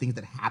details of things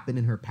that happened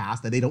in her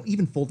past that they don't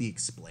even fully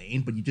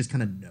explain, but you just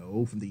kind of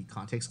know from the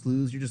context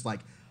clues, you're just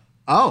like,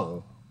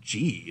 oh,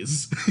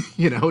 geez.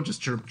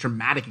 Just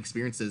traumatic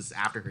experiences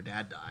after her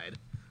dad died.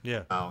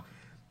 Yeah.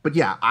 But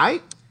yeah, I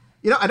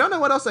don't know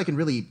what else I can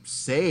really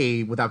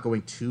say without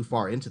going too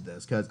far into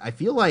this, because I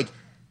feel like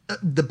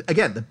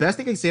the best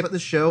thing I can say about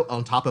this show,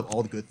 on top of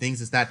all the good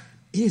things, is that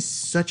it is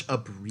such a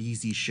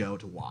breezy show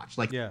to watch.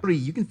 Like,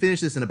 you can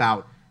finish this in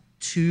about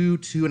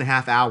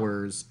 2.5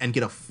 hours and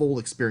get a full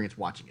experience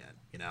watching it.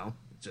 You know,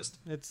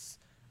 it's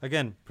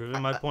again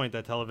proving my point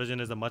that television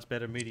is a much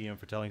better medium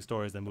for telling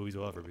stories than movies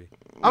will ever be.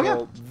 Oh yeah,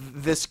 well,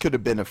 this could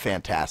have been a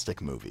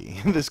fantastic movie.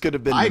 This could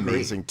have been an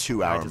amazing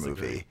 2-hour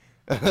movie.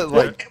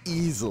 Like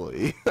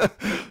easily.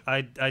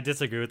 I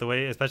disagree with the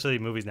way, especially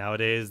movies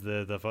nowadays,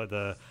 the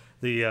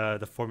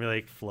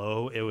formulaic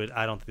flow.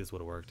 I don't think this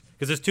would have worked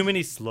because there's too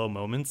many slow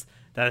moments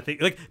that I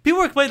think, like, people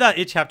were complaining that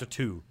It Chapter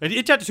 2, and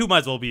It Chapter 2 might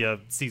as well be a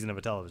season of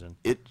a television.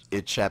 It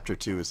Chapter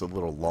 2 is a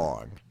little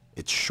long.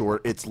 It's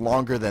short. It's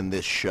longer than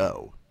this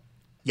show.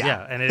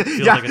 Yeah, and it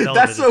feels like a television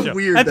that's so show.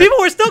 weird. And people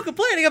were still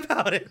complaining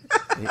about it.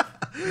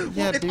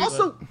 Well, and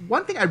also,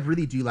 one thing I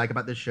really do like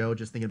about this show,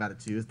 just thinking about it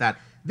too, is that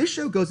this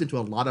show goes into a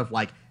lot of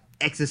like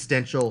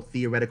existential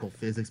theoretical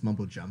physics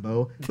mumbo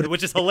jumbo,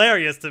 which is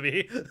hilarious to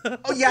me.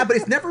 Oh yeah, but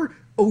it's never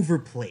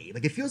overplayed.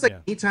 Like, it feels like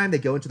anytime they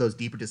go into those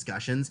deeper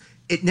discussions,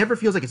 it never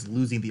feels like it's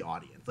losing the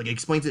audience. Like, it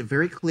explains it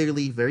very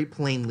clearly, very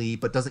plainly,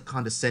 but doesn't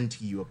condescend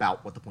to you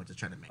about what the point is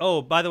trying to make.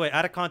 Oh, by the way,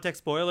 out of context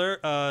spoiler,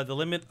 the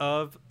limit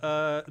of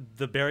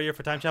the barrier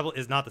for time travel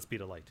is not the speed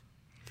of light.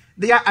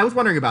 Yeah, I was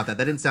wondering about that.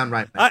 That didn't sound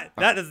right.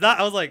 That is not.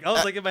 I was like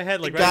in my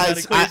head, like,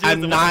 guys, I'm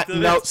not.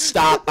 No,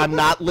 stop. I'm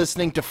not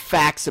listening to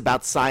facts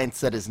about science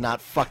that is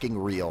not fucking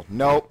real.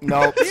 No,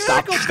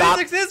 stop.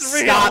 Physics is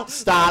real.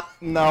 Stop.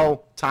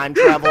 No, time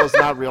travel is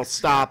not real.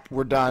 Stop.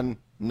 We're done.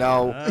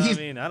 No. I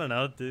mean, I don't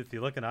know. If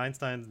you look at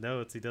Einstein's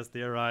notes, he does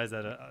theorize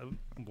that a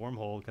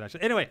wormhole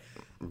connection. Anyway,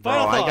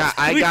 final thoughts.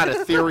 I got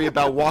a theory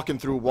about walking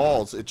through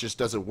walls. It just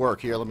doesn't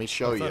work. Here, let me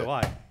show you. So do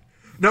I.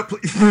 No,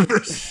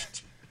 please.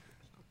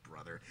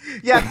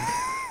 Yeah,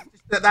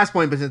 that's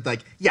point, but it's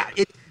like,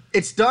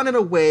 it's done in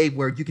a way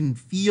where you can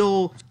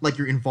feel like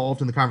you're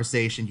involved in the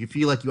conversation. You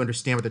feel like you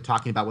understand what they're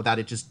talking about without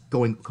it just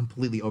going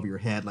completely over your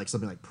head, like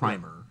something like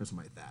Primer or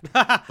something like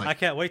that. Like, I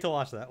can't wait to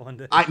watch that one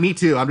day. Me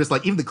too. I'm just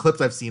like, even the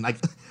clips I've seen, like,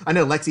 I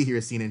know Lexi here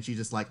has seen it, and she's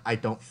just like, I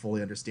don't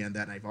fully understand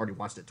that, and I've already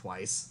watched it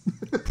twice.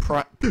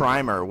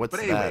 Primer, what's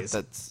that?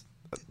 That's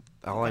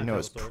all I know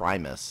is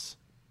Primus.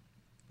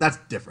 That's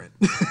different.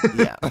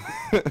 Yeah.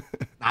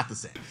 Not the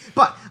same.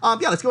 But,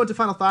 let's go into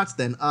final thoughts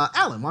then.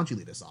 Alan, why don't you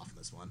lead us off in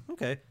this one?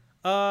 Okay.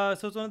 So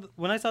it's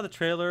when I saw the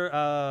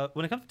trailer,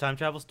 when it comes to time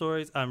travel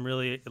stories, I'm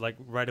really, like,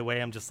 right away,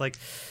 I'm just like,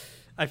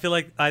 I feel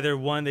like either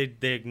one, they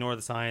ignore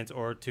the science,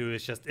 or two,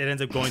 it's just, it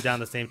ends up going down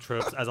the same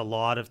tropes as a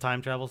lot of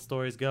time travel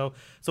stories go.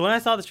 So when I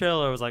saw the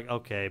trailer, I was like,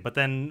 okay. But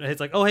then it's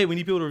like, oh, hey, we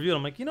need people to review it.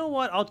 I'm like, you know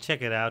what? I'll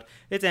check it out.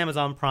 It's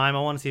Amazon Prime. I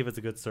want to see if it's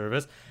a good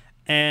service.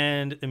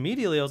 And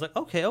immediately I was like,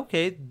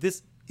 okay,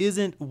 this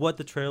isn't what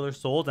the trailer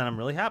sold, and I'm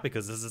really happy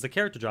because this is a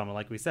character drama,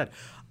 like we said.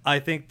 I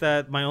think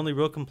that my only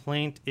real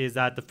complaint is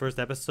that the first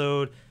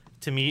episode,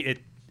 to me,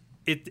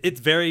 it's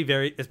very,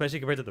 very, especially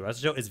compared to the rest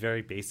of the show, it's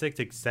very basic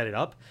to set it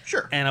up.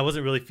 Sure. And I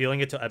wasn't really feeling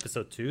it till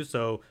episode 2,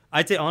 so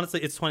I'd say honestly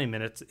it's 20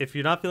 minutes. If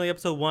you're not feeling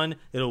episode 1,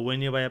 it'll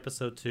win you by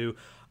episode 2.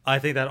 I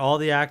think that all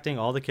the acting,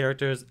 all the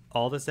characters,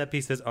 all the set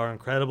pieces are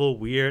incredible,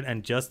 weird,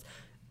 and just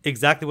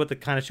exactly what the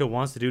kind of show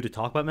wants to do, to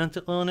talk about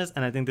mental illness.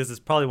 And I think this is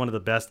probably one of the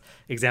best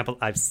examples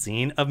I've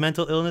seen of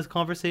mental illness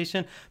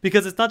conversation,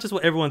 because it's not just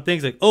what everyone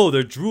thinks, like, oh,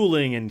 they're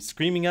drooling and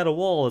screaming at a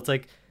wall. It's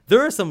like, there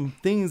are some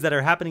things that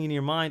are happening in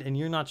your mind and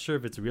you're not sure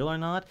if it's real or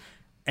not,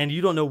 and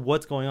you don't know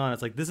what's going on.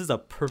 It's like, this is a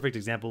perfect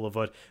example of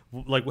what,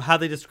 like, how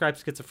they describe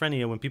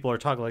schizophrenia when people are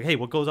talking like, hey,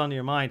 what goes on in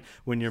your mind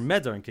when your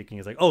meds aren't kicking?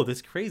 It's like, oh,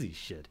 this crazy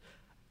shit.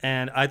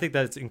 And I think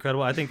that's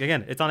incredible. I think,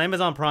 again, it's on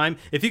Amazon Prime.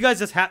 If you guys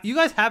have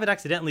it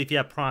accidentally if you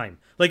have Prime.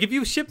 Like, if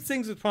you ship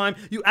things with Prime,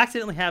 you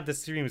accidentally have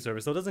this streaming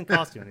service, so it doesn't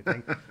cost you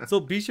anything. So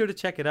be sure to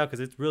check it out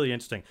because it's really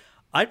interesting.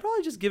 I'd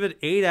probably just give it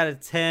 8 out of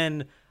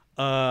 10.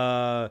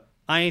 I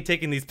ain't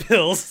taking these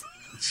pills.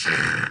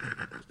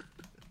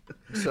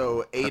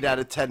 So 8 out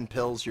of 10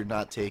 pills you're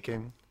not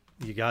taking?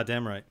 You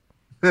goddamn right.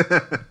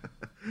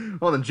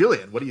 Well, then,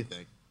 Julian, what do you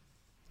think?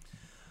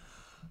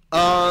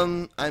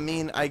 I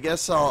mean, I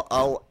guess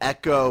I'll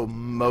echo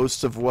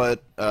most of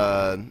what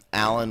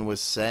Alan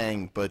was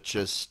saying, but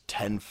just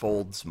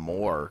tenfolds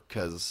more,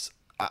 because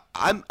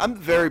I'm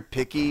very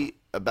picky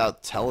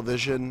about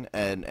television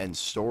and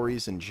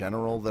stories in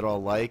general that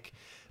I'll like,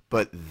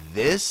 but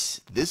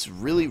this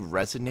really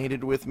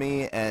resonated with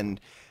me,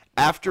 and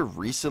after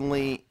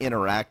recently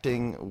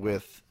interacting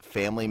with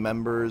family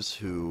members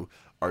who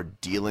are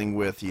dealing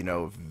with,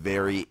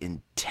 very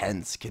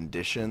intense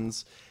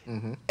conditions,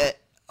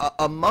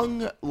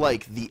 among,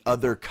 like, the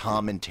other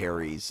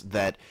commentaries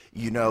that,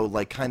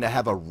 like, kind of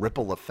have a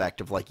ripple effect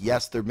of, like,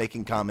 yes, they're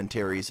making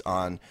commentaries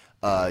on,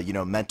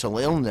 mental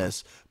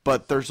illness,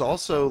 but there's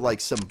also,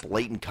 like, some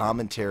blatant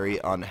commentary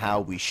on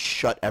how we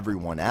shut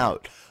everyone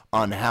out,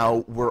 on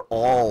how we're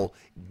all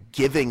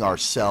giving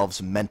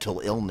ourselves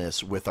mental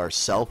illness with our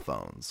cell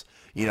phones,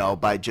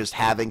 by just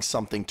having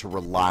something to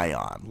rely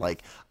on.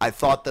 Like, I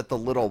thought that the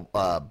little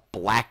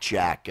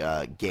blackjack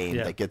game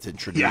that gets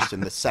introduced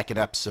in the second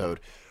episode,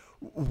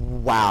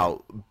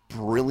 wow,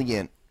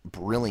 brilliant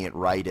brilliant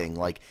writing.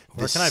 Like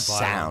Where this can I buy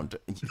sound,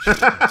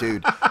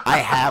 dude. I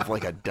have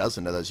like a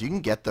dozen of those. You can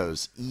get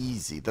those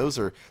easy. Those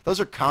are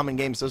common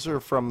games. Those are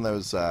from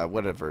those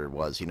whatever it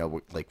was,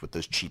 like with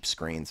those cheap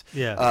screens.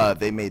 Yeah.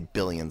 They made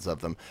billions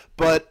of them.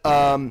 But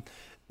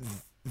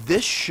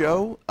this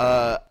show,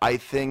 I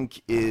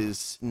think,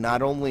 is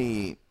not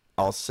only,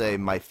 I'll say,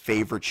 my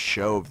favorite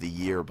show of the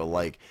year, but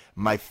like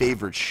my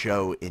favorite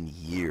show in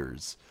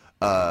years.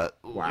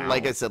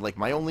 Like I said, like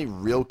my only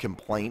real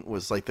complaint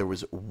was like there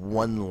was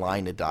one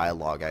line of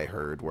dialogue I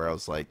heard where I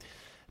was like,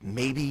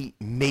 maybe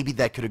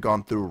that could have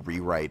gone through a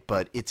rewrite,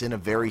 but it's in a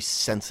very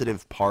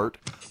sensitive part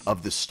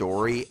of the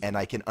story, and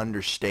I can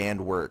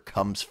understand where it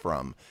comes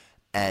from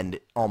and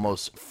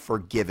almost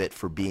forgive it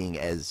for being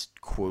as,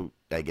 quote,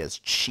 I guess,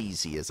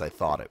 cheesy as I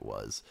thought it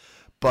was.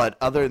 But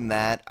other than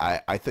that,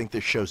 I think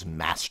this show's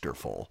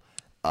masterful.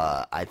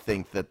 I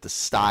think that the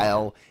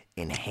style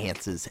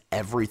enhances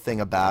everything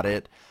about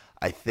it.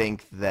 I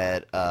think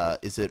that,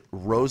 is it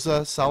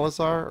Rosa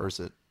Salazar, or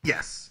is it?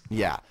 Yes.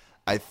 Yeah.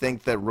 I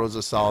think that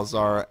Rosa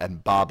Salazar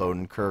and Bob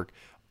Odenkirk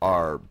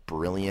are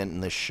brilliant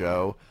in this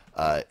show.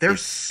 They're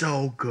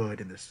so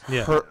good in this.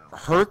 Yeah.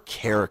 Her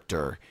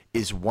character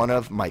is one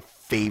of my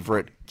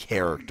favorite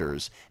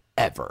characters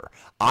ever.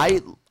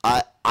 I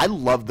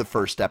love the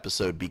first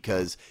episode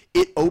because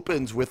it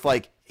opens with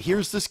like,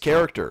 here's this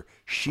character.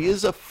 She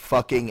is a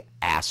fucking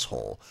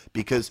asshole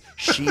because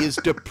she is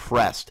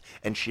depressed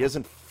and she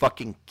doesn't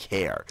fucking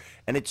care.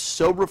 And it's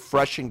so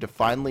refreshing to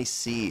finally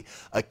see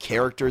a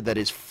character that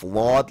is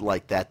flawed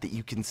like that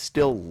you can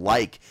still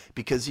like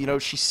because,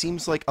 she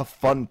seems like a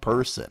fun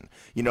person.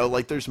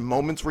 Like there's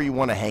moments where you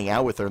want to hang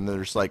out with her and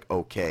there's like,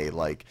 okay,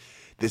 like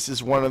this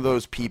is one of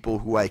those people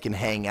who I can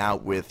hang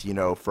out with,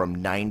 from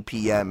 9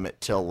 p.m.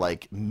 till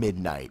like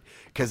midnight.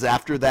 Because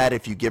after that,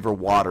 if you give her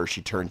water,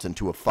 she turns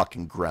into a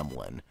fucking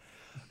gremlin.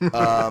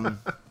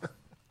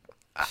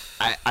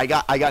 I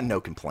got no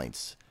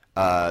complaints.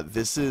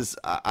 This is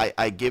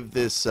I give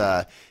this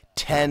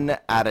 10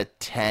 out of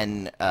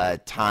 10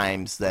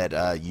 times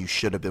that you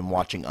should have been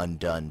watching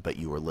Undone, but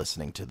you were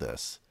listening to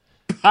this.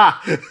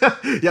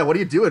 Yeah, what are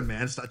you doing,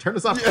 man? Turn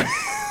this off.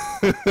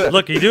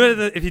 Look, if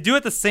you do it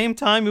at the same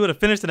time, you would have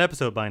finished an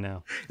episode by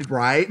now.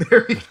 Right?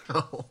 There you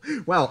go.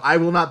 Well, I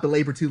will not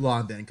belabor too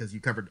long then, because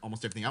you covered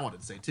almost everything I wanted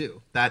to say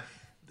too. That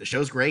the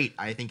show's great.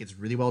 I think it's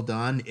really well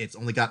done. It's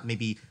only got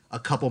maybe a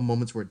couple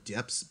moments where it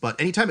dips, but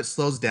anytime it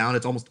slows down,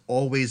 it's almost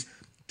always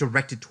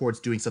directed towards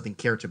doing something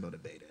character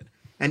motivated.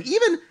 And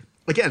even,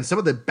 again, some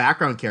of the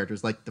background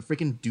characters, like the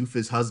freaking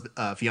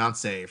doofus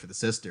fiance for the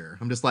sister,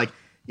 I'm just like,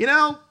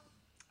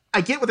 I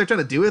get what they're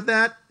trying to do with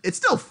that. It's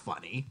still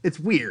funny. It's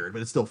weird,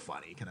 but it's still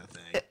funny kind of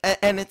thing.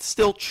 And it's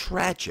still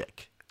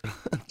tragic.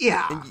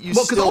 Yeah. Well,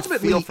 because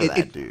ultimately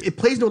it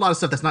plays into a lot of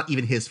stuff that's not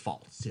even his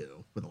fault,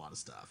 too, with a lot of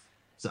stuff.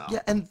 So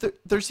yeah, and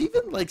there's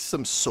even like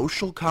some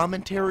social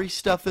commentary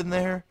stuff in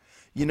there.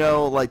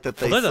 Like that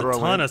they there's throw a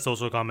ton in. of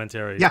social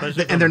commentary. Yeah,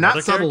 and they're not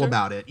subtle character?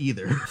 about it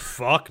either.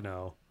 Fuck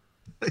no.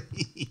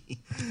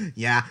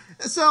 Yeah.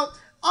 So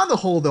on the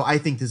whole, though, I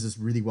think this is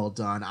really well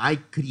done. I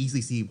could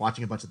easily see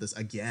watching a bunch of this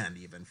again,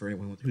 even for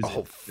anyone who's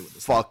doing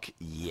this. Fuck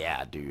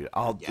yeah, dude!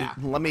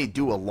 Let me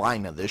do a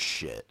line of this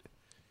shit.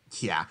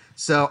 Yeah.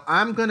 So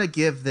I'm gonna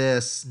give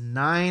this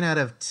 9 out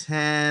of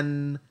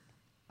 10.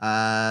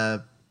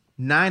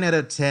 9 out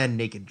of 10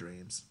 naked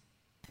dreams.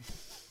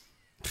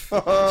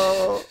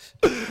 Oh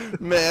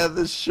man,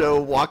 this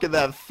show walking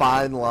that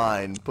fine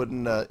line,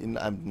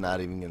 I'm not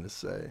even gonna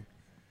say.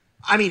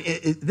 I mean,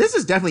 this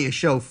is definitely a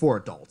show for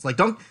adults. Like,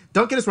 don't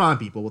get us wrong,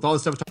 people. With all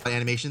this stuff talking about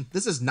animation,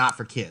 this is not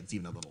for kids,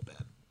 even a little bit.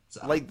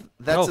 So. Like,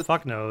 that's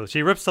fuck no.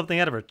 She rips something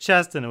out of her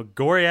chest in a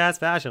gory ass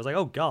fashion. I was like,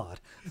 oh god.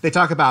 They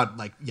talk about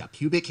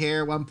pubic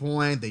hair at one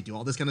point. They do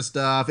all this kind of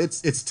stuff.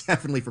 It's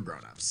definitely for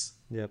grown-ups.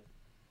 Yep.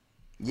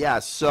 Yeah.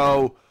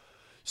 So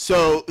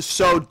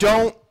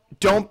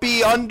don't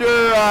be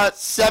under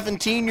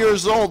 17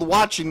 years old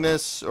watching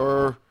this,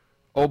 or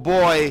oh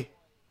boy.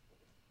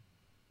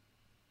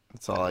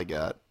 That's all I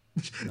got.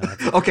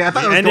 Okay, I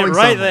thought I was end going it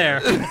right somewhere.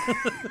 there.